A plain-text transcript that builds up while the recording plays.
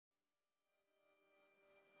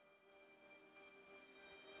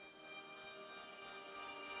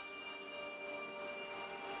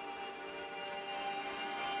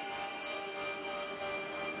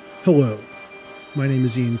Hello, my name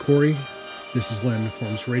is Ian Corey. This is Land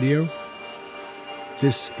Informs Radio.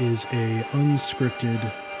 This is a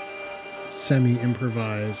unscripted,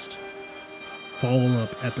 semi-improvised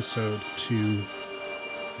follow-up episode to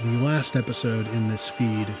the last episode in this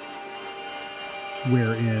feed,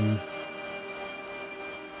 wherein,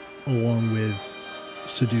 along with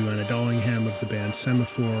Sadhu Anadollingham of the band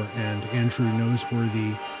Semaphore and Andrew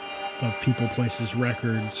Noseworthy of People Places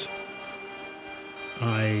Records,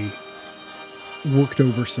 I worked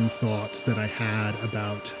over some thoughts that I had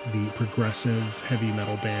about the progressive heavy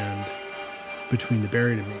metal band Between the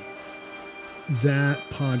Buried and Me. That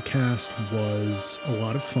podcast was a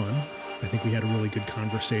lot of fun. I think we had a really good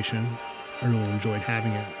conversation. I really enjoyed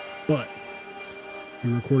having it. But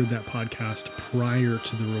we recorded that podcast prior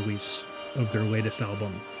to the release of their latest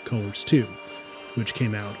album, Colors 2, which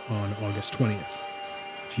came out on August 20th,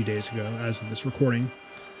 a few days ago as of this recording.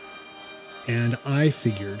 And I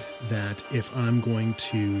figured that if I'm going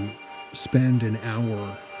to spend an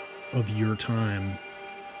hour of your time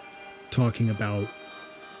talking about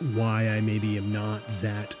why I maybe am not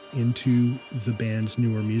that into the band's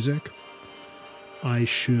newer music, I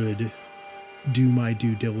should do my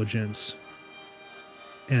due diligence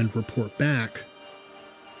and report back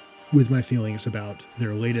with my feelings about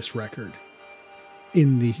their latest record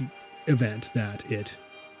in the event that it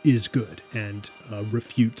is good and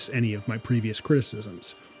refutes any of my previous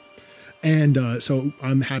criticisms. And so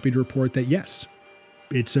I'm happy to report that, yes,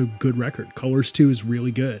 it's a good record. Colors 2 is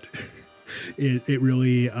really good. It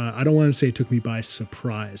really, I don't want to say it took me by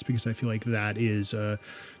surprise, because I feel like that is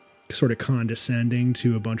sort of condescending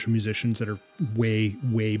to a bunch of musicians that are way,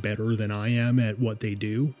 way better than I am at what they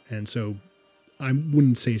do. And so I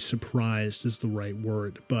wouldn't say surprised is the right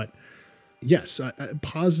word, but yes, I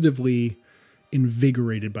positively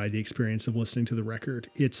invigorated by the experience of listening to the record.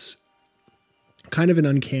 It's kind of an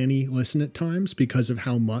uncanny listen at times because of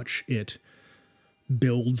how much it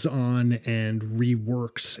builds on and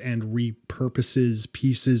reworks and repurposes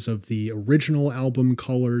pieces of the original album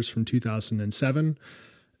Colors from 2007.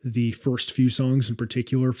 The first few songs in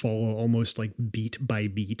particular follow almost like beat by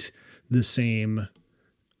beat the same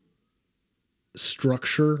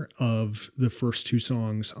structure of the first two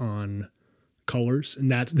songs on Colors. And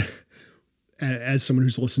that, as someone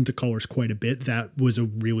who's listened to Colors quite a bit, that was a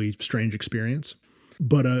really strange experience,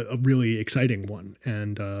 but a really exciting one.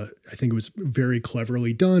 And I think it was very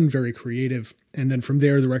cleverly done, very creative. And then from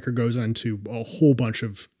there, the record goes on to a whole bunch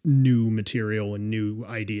of new material and new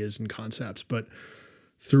ideas and concepts. But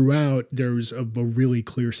throughout, there's a really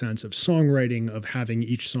clear sense of songwriting, of having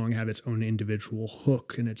each song have its own individual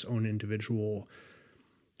hook and its own individual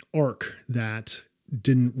arc that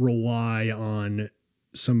didn't rely on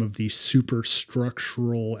some of the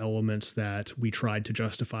superstructural elements that we tried to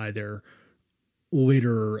justify their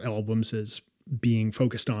later albums as being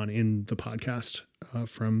focused on in the podcast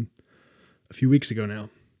from a few weeks ago now.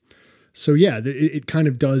 So yeah, it kind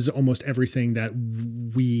of does almost everything that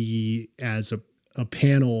we as a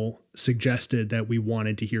panel suggested that we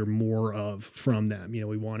wanted to hear more of from them. You know,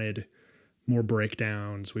 we wanted more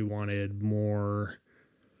breakdowns. We wanted more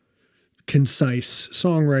concise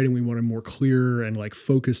songwriting. We wanted more clear and like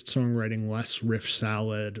focused songwriting, less riff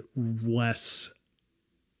salad, less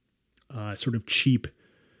sort of cheap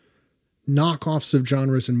knockoffs of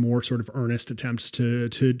genres and more sort of earnest attempts to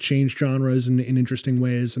change genres in interesting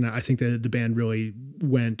ways. And I think that the band really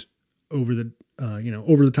went over the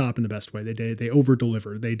over the top in the best way. They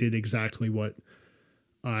over-delivered. They did exactly what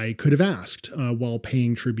I could have asked while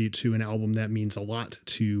paying tribute to an album that means a lot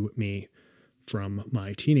to me from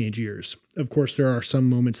my teenage years. Of course, there are some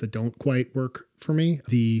moments that don't quite work for me.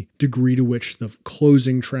 The degree to which the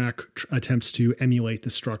closing track attempts to emulate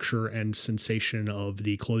the structure and sensation of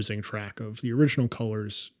the closing track of the original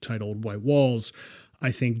Colors, titled White Walls,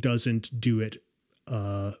 I think doesn't do it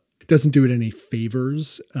any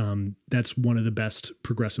favors. That's one of the best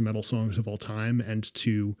progressive metal songs of all time, and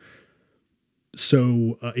to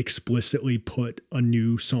so explicitly put a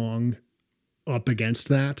new song up against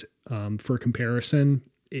that for comparison,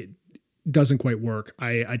 it doesn't quite work.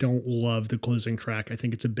 I don't love the closing track. I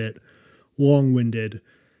think it's a bit long-winded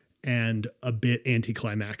and a bit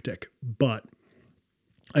anticlimactic, but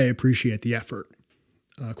I appreciate the effort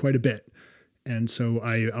quite a bit. And so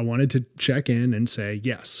I wanted to check in and say,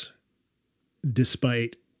 yes,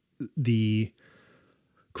 despite the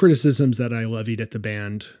criticisms that I levied at the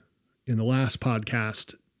band in the last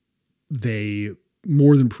podcast, they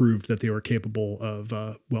more than proved that they were capable of,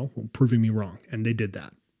 proving me wrong. And they did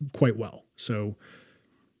that quite well. So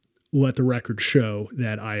let the record show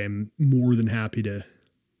that I am more than happy to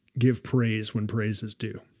give praise when praise is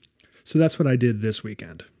due. So that's what I did this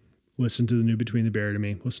weekend. listen to the new Between the Buried and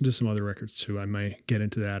Me, listen to some other records too. I might get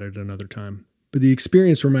into that at another time. But the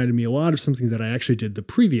experience reminded me a lot of something that I actually did the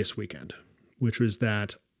previous weekend, which was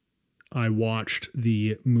that I watched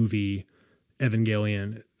the movie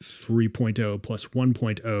Evangelion 3.0 plus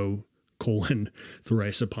 1.0 colon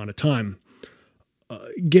Thrice Upon a Time.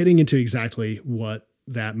 Getting into exactly what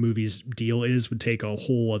that movie's deal is would take a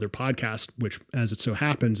whole other podcast, which, as it so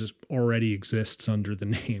happens, already exists under the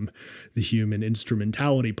name The Human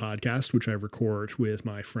Instrumentality Podcast, which I record with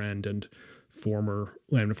my friend and former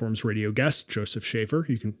Lambda Forums radio guest, Joseph Schaefer.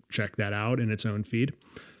 You can check that out in its own feed.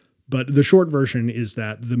 But the short version is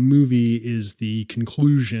that the movie is the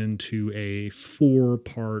conclusion to a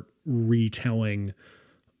 4-part retelling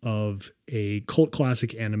of a cult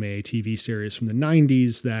classic anime TV series from the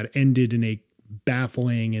 90s that ended in a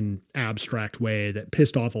baffling and abstract way that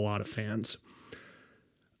pissed off a lot of fans.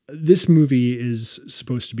 This movie is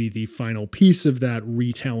supposed to be the final piece of that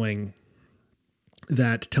retelling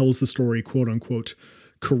that tells the story, quote unquote,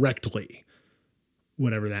 correctly,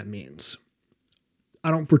 whatever that means. I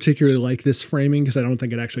don't particularly like this framing because I don't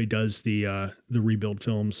think it actually does the rebuild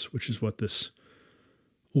films, which is what this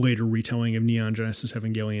later retelling of Neon Genesis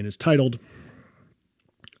Evangelion is titled.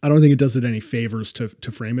 I don't think it does it any favors to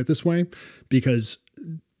frame it this way, because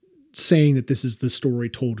saying that this is the story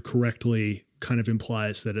told correctly kind of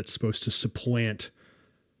implies that it's supposed to supplant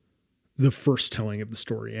the first telling of the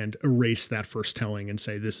story and erase that first telling and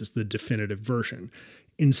say this is the definitive version.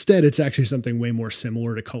 Instead, it's actually something way more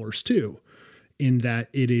similar to Colors 2, in that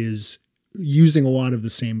it is using a lot of the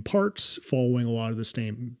same parts, following a lot of the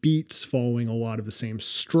same beats, following a lot of the same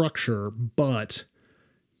structure, but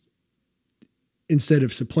instead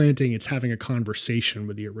of supplanting, it's having a conversation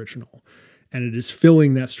with the original. And it is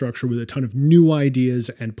filling that structure with a ton of new ideas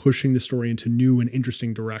and pushing the story into new and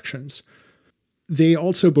interesting directions. They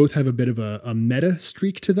also both have a bit of a meta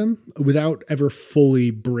streak to them without ever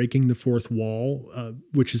fully breaking the fourth wall,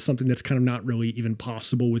 which is something that's kind of not really even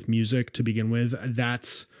possible with music to begin with.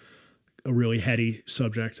 That's a really heady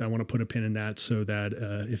subject. I want to put a pin in that so that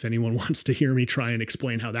if anyone wants to hear me try and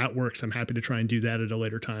explain how that works, I'm happy to try and do that at a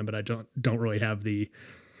later time, but I don't really have the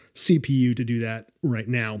CPU to do that right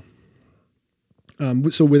now.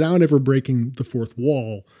 So without ever breaking the fourth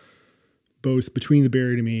wall, both Between the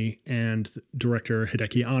Buried and Me and director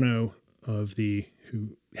Hideki Anno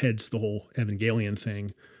who heads the whole Evangelion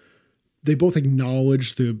thing, they both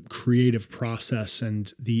acknowledge the creative process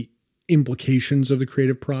and the implications of the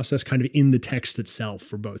creative process kind of in the text itself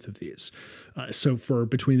for both of these. So for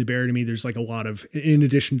Between the Buried and Me, there's like a lot of, in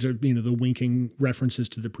addition to, the winking references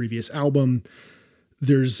to the previous album,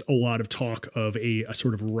 there's a lot of talk of a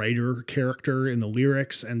sort of writer character in the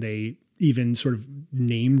lyrics, and they even sort of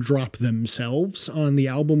name drop themselves on the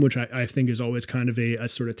album, which I think is always kind of a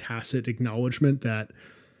sort of tacit acknowledgement that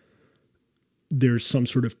there's some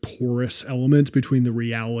sort of porous element between the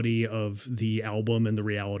reality of the album and the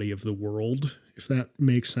reality of the world, if that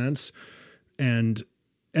makes sense. And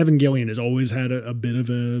Evangelion has always had a bit of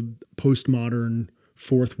a postmodern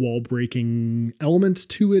fourth wall breaking element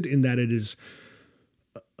to it, in that it is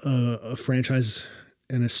a franchise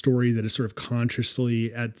and a story that is sort of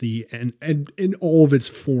consciously at the end, and in all of its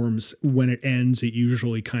forms, when it ends, it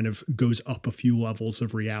usually kind of goes up a few levels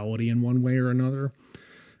of reality in one way or another.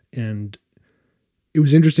 And it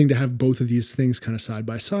was interesting to have both of these things kind of side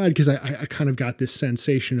by side, because I kind of got this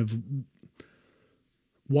sensation of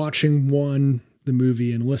watching one, the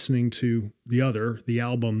movie, and listening to the other, the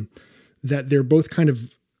album, that they're both kind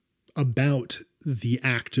of about the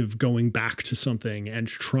act of going back to something and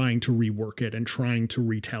trying to rework it and trying to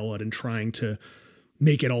retell it and trying to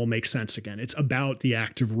make it all make sense again. It's about the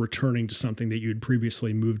act of returning to something that you had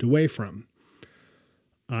previously moved away from.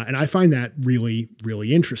 And I find that really,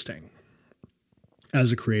 really interesting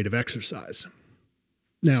as a creative exercise.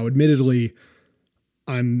 Now, admittedly,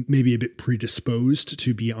 I'm maybe a bit predisposed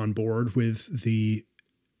to be on board with the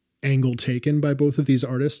angle taken by both of these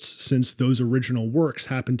artists, since those original works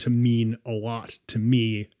happen to mean a lot to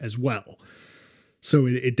me as well. So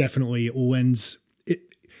it definitely lends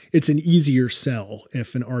it's an easier sell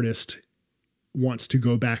if an artist wants to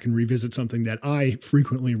go back and revisit something that I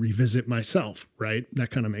frequently revisit myself, right?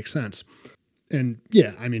 That kind of makes sense. And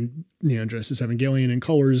yeah, I mean, Neon Genesis Evangelion and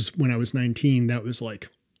Colors, when I was 19, that was like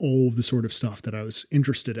all of the sort of stuff that I was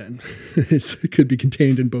interested in. It could be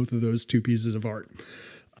contained in both of those two pieces of art.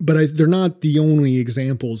 But they're not the only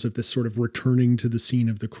examples of this sort of returning to the scene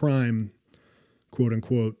of the crime, quote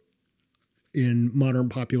unquote, in modern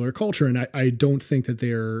popular culture. And I don't think that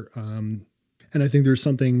they're, and I think there's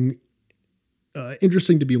something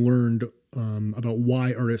interesting to be learned about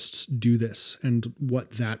why artists do this and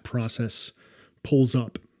what that process pulls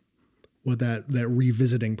up what that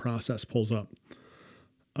revisiting process pulls up.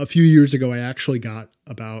 A few years ago, I actually got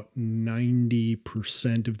about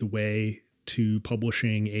 90% of the way to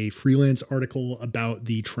publishing a freelance article about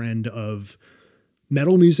the trend of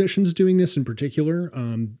metal musicians doing this in particular,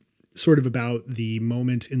 sort of about the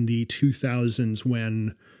moment in the 2000s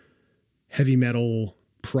when heavy metal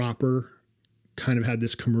proper kind of had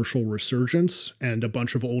this commercial resurgence, and a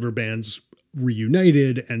bunch of older bands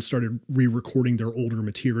reunited and started re-recording their older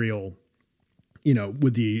material,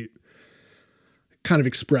 with the kind of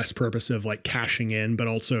express purpose of like cashing in, but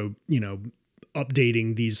also,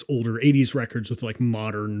 updating these older 80s records with like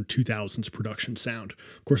modern 2000s production sound.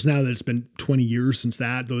 Of course, now that it's been 20 years since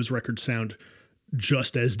that, those records sound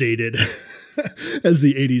just as dated as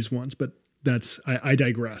the 80s ones, but I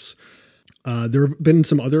digress. There have been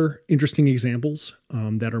some other interesting examples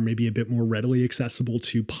that are maybe a bit more readily accessible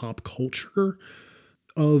to pop culture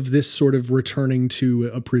of this sort of returning to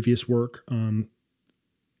a previous work.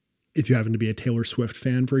 If you happen to be a Taylor Swift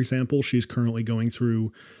fan, for example, she's currently going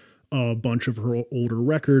through a bunch of her older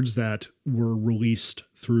records that were released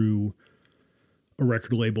through a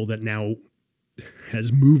record label that now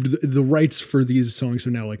has moved the rights for these songs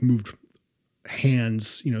have now like moved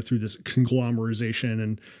hands, through this conglomerization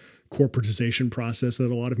and corporatization process that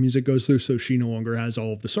a lot of music goes through. So she no longer has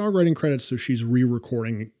all of the songwriting credits. So she's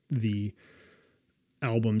re-recording the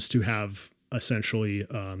albums to have essentially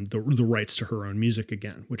the rights to her own music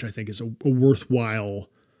again, which I think is a worthwhile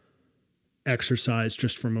exercise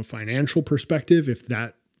just from a financial perspective.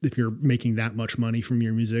 If you're making that much money from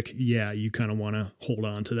your music, yeah, you kind of want to hold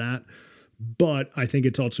on to that. But I think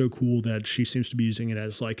it's also cool that she seems to be using it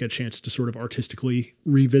as like a chance to sort of artistically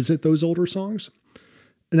revisit those older songs.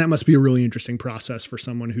 And that must be a really interesting process for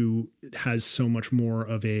someone who has so much more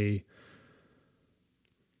of a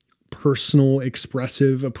personal,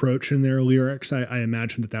 expressive approach in their lyrics. I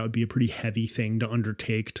imagine that would be a pretty heavy thing to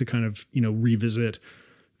undertake, to kind of, revisit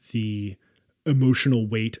the emotional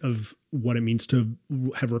weight of what it means to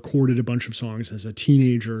have recorded a bunch of songs as a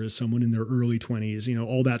teenager, as someone in their early 20s,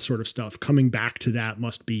 all that sort of stuff. Coming back to that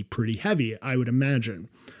must be pretty heavy, I would imagine.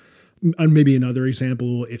 And maybe another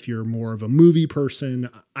example, if you're more of a movie person,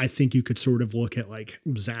 I think you could sort of look at like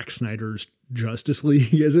Zack Snyder's Justice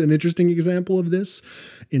League as an interesting example of this,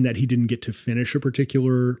 in that he didn't get to finish a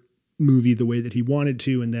particular movie the way that he wanted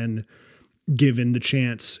to. And then given the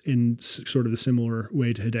chance in sort of the similar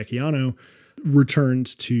way to Hideaki Anno,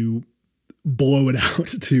 returned to blow it out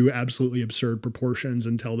to absolutely absurd proportions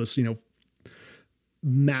and tell this,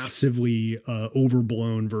 massively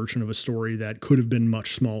overblown version of a story that could have been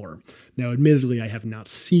much smaller. Now, admittedly, I have not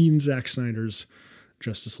seen Zack Snyder's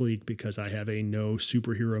Justice League because I have a no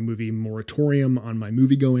superhero movie moratorium on my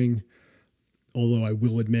movie going. Although I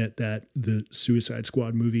will admit that the Suicide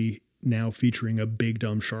Squad movie now featuring a big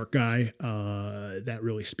dumb shark guy, that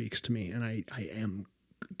really speaks to me. And I am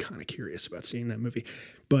kind of curious about seeing that movie.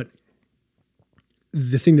 But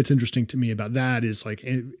the thing that's interesting to me about that is like,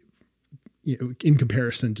 in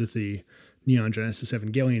comparison to the Neon Genesis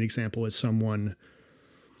Evangelion example, as someone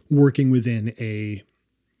working within a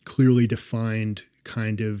clearly defined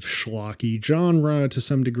kind of schlocky genre to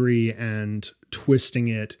some degree and twisting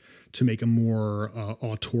it to make a more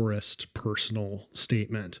auteurist personal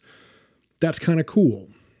statement. That's kind of cool.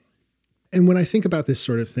 And when I think about this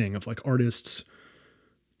sort of thing of like artists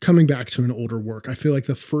coming back to an older work, I feel like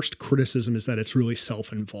the first criticism is that it's really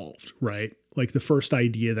self-involved, right? Like the first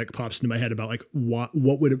idea that pops into my head about like what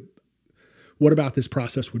about this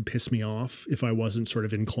process would piss me off if I wasn't sort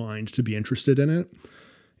of inclined to be interested in it.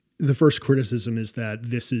 The first criticism is that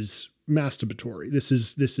this is masturbatory. This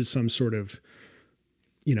is some sort of,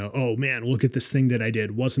 oh man, look at this thing that I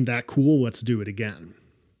did. Wasn't that cool? Let's do it again.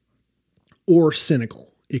 Or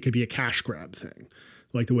cynical. It could be a cash grab thing.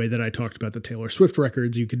 Like the way that I talked about the Taylor Swift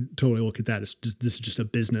records, you could totally look at that as this is just a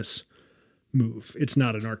business move. It's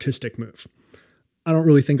not an artistic move. I don't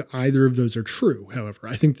really think either of those are true. However,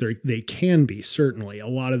 I think they can be, certainly. A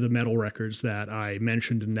lot of the metal records that I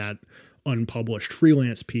mentioned in that unpublished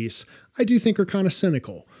freelance piece, I do think are kind of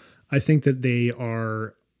cynical. I think that they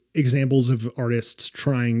are examples of artists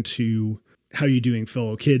trying to, how you doing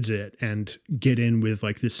fellow kids it, and get in with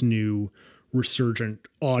like this new resurgent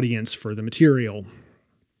audience for the material.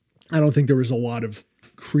 I don't think there was a lot of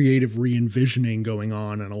creative re-envisioning going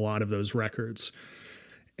on a lot of those records.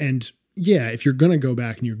 And yeah, if you're going to go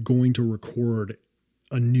back and you're going to record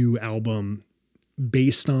a new album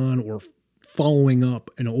based on or following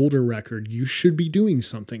up an older record, you should be doing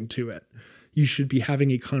something to it. You should be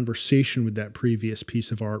having a conversation with that previous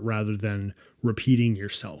piece of art rather than repeating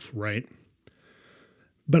yourself, right?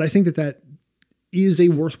 But I think that is a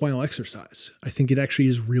worthwhile exercise. I think it actually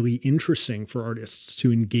is really interesting for artists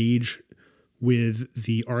to engage with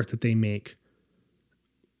the art that they make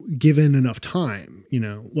given enough time,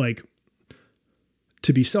 like,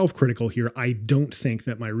 to be self-critical here, I don't think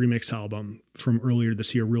that my remix album from earlier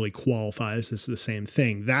this year really qualifies as the same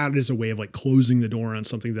thing. That is a way of like closing the door on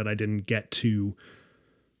something that I didn't get to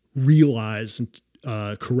realize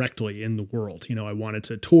correctly in the world. I wanted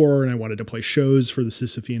to tour and I wanted to play shows for the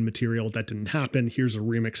Sisyphean material. That didn't happen. Here's a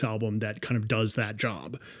remix album that kind of does that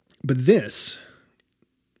job. But this,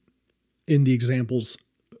 in the examples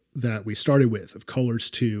that we started with of Colors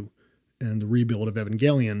 2 and the rebuild of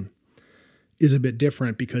Evangelion, is a bit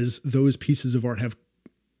different because those pieces of art have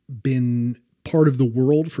been part of the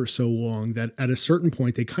world for so long that at a certain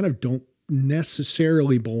point, they kind of don't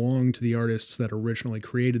necessarily belong to the artists that originally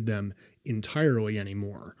created them entirely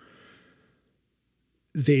anymore.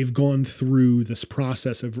 They've gone through this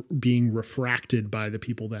process of being refracted by the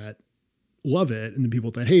people that love it and the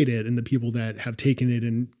people that hate it and the people that have taken it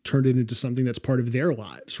and turned it into something that's part of their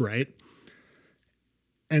lives, right?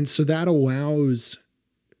 And so that allows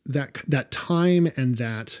that time and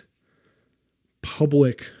that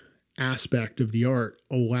public aspect of the art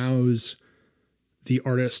allows the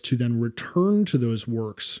artist to then return to those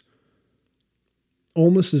works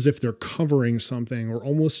almost as if they're covering something or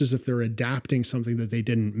almost as if they're adapting something that they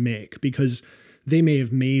didn't make, because they may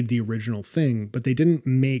have made the original thing, but they didn't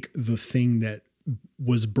make the thing that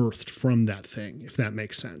was birthed from that thing, if that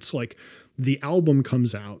makes sense. Like, the album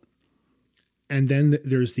comes out, and then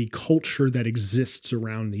there's the culture that exists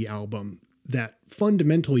around the album that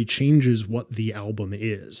fundamentally changes what the album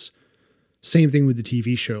is. Same thing with the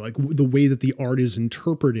TV show. Like, the way that the art is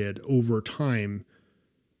interpreted over time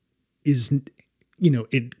is,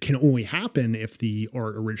 it can only happen if the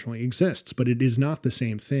art originally exists, but it is not the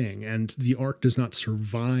same thing. And the art does not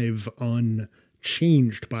survive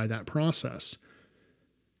unchanged by that process.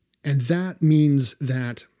 And that means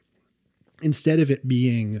that instead of it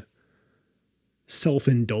being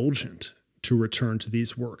self-indulgent to return to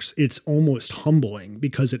these works, it's almost humbling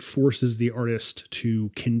because it forces the artist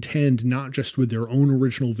to contend not just with their own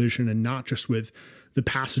original vision and not just with the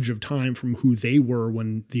passage of time from who they were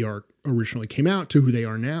when the art originally came out to who they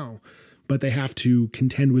are now, but they have to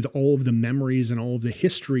contend with all of the memories and all of the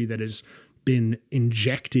history that has been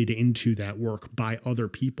injected into that work by other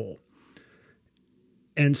people.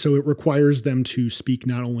 And so it requires them to speak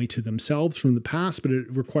not only to themselves from the past, but it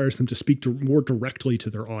requires them to speak more directly to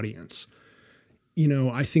their audience.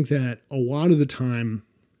 I think that a lot of the time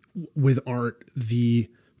with art, the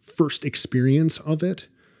first experience of it,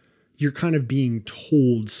 you're kind of being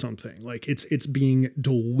told something. Like, it's being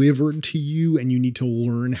delivered to you, and you need to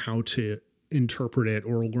learn how to interpret it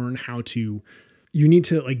or learn how to, you need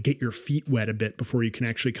to like get your feet wet a bit before you can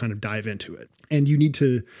actually kind of dive into it. And you need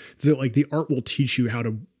to, the art will teach you how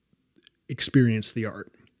to experience the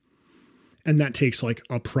art. And that takes like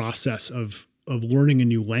a process of learning a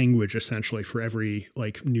new language essentially for every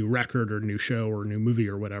like new record or new show or new movie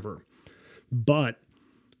or whatever. But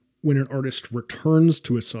when an artist returns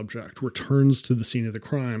to a subject, returns to the scene of the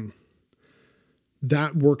crime,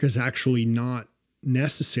 that work is actually not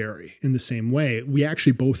necessary in the same way. We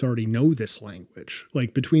actually both already know this language.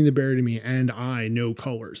 Like, Between the Buried and Me and I know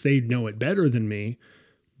Colors. They know it better than me,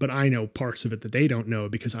 but I know parts of it that they don't know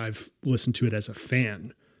because I've listened to it as a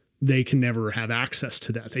fan. They can never have access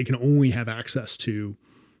to that. They can only have access to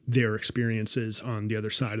their experiences on the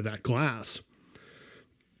other side of that glass.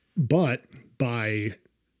 But by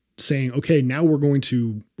saying, okay, now we're going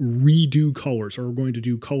to redo Colors, or we're going to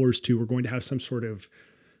do Colors 2, we're going to have some sort of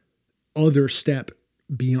other step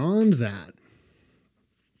beyond that,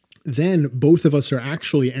 then both of us are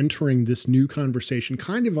actually entering this new conversation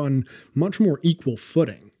kind of on much more equal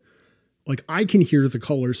footing. Like, I can hear the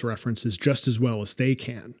Colors references just as well as they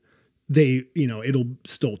can. It'll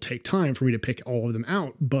still take time for me to pick all of them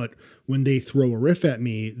out, but when they throw a riff at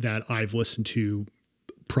me that I've listened to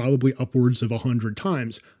probably upwards of 100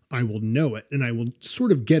 times, I will know it, and I will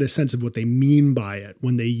sort of get a sense of what they mean by it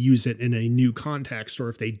when they use it in a new context, or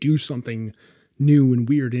if they do something new and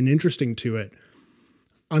weird and interesting to it.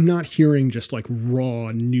 I'm not hearing just like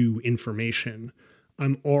raw new information.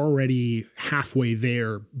 I'm already halfway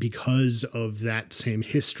there because of that same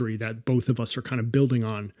history that both of us are kind of building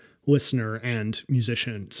on, listener and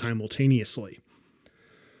musician simultaneously.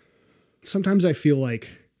 Sometimes I feel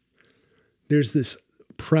like there's this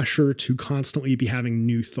pressure to constantly be having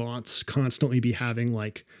new thoughts, constantly be having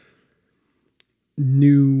like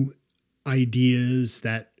new ideas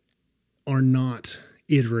that are not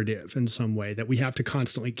iterative in some way, that we have to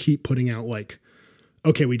constantly keep putting out like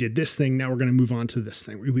okay, we did this thing. Now we're going to move on to this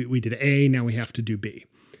thing. We did A. Now we have to do B.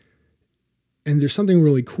 And there's something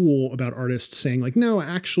really cool about artists saying like, no,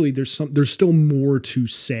 actually there's still more to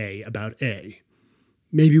say about A.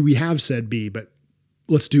 Maybe we have said B, but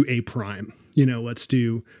let's do A prime, let's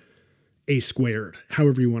do A squared,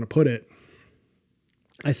 however you want to put it.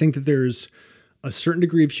 I think that there's a certain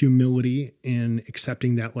degree of humility in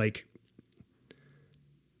accepting that, like,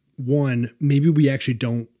 one, maybe we actually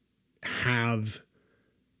don't have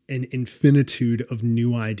an infinitude of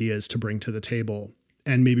new ideas to bring to the table.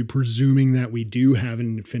 And maybe presuming that we do have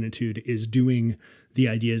an infinitude is doing the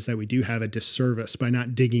ideas that we do have a disservice by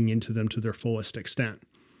not digging into them to their fullest extent.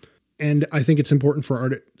 And I think it's important for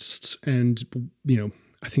artists and,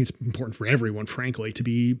 I think it's important for everyone, frankly, to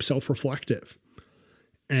be self-reflective.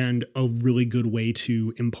 And a really good way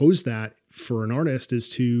to impose that for an artist is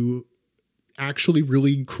to actually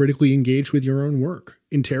really critically engage with your own work,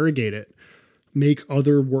 interrogate it, make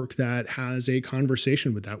other work that has a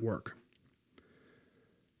conversation with that work.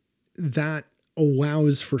 That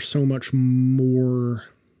allows for so much more,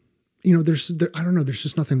 there's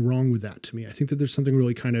just nothing wrong with that to me. I think that there's something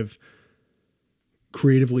really kind of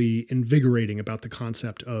creatively invigorating about the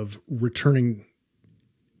concept of returning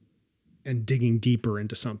and digging deeper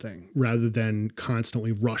into something rather than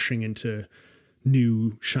constantly rushing into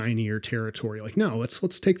new, shinier territory. Like, no, let's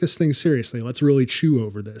take this thing seriously. Let's really chew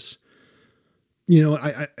over this.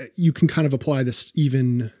 You can kind of apply this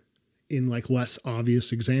even in like less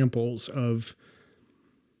obvious examples of,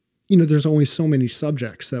 there's only so many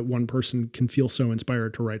subjects that one person can feel so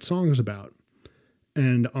inspired to write songs about.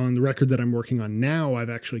 And on the record that I'm working on now, I've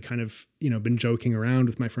actually kind of, been joking around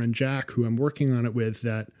with my friend Jack, who I'm working on it with,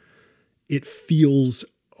 that it feels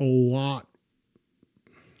a lot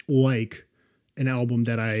like an album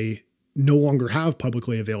that I no longer have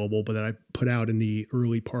publicly available, but that I put out in the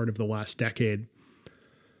early part of the last decade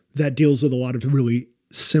that deals with a lot of really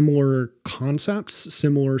similar concepts,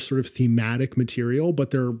 similar sort of thematic material,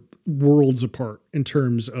 but they're worlds apart in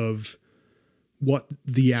terms of what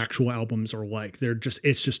the actual albums are like.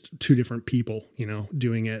 It's just two different people,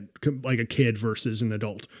 doing it like a kid versus an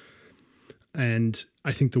adult. And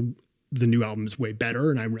I think the new album is way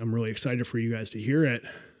better, and I'm really excited for you guys to hear it.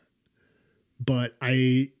 But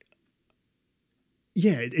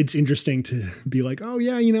it's interesting to be like, oh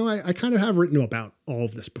yeah, I kind of have written about all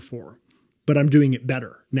of this before, but I'm doing it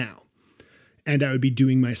better now. And I would be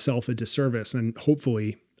doing myself a disservice. And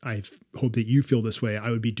hopefully, I hope that you feel this way. I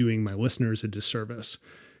would be doing my listeners a disservice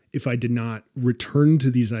if I did not return to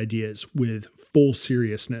these ideas with full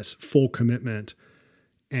seriousness, full commitment,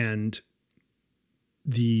 and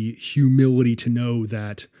the humility to know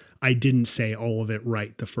that I didn't say all of it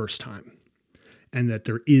right the first time, and that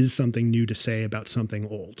there is something new to say about something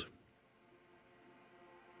old.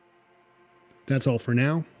 That's all for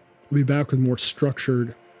now. We'll be back with more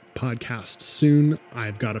structured podcasts soon.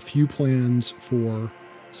 I've got a few plans for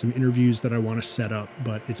some interviews that I want to set up,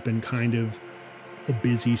 but it's been kind of a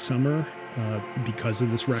busy summer because of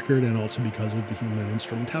this record and also because of the Human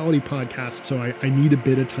Instrumentality podcast. So I need a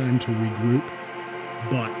bit of time to regroup,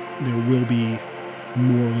 but there will be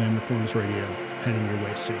more Land Reforms Radio heading your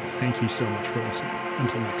way soon. Thank you so much for listening.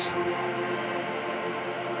 Until next time.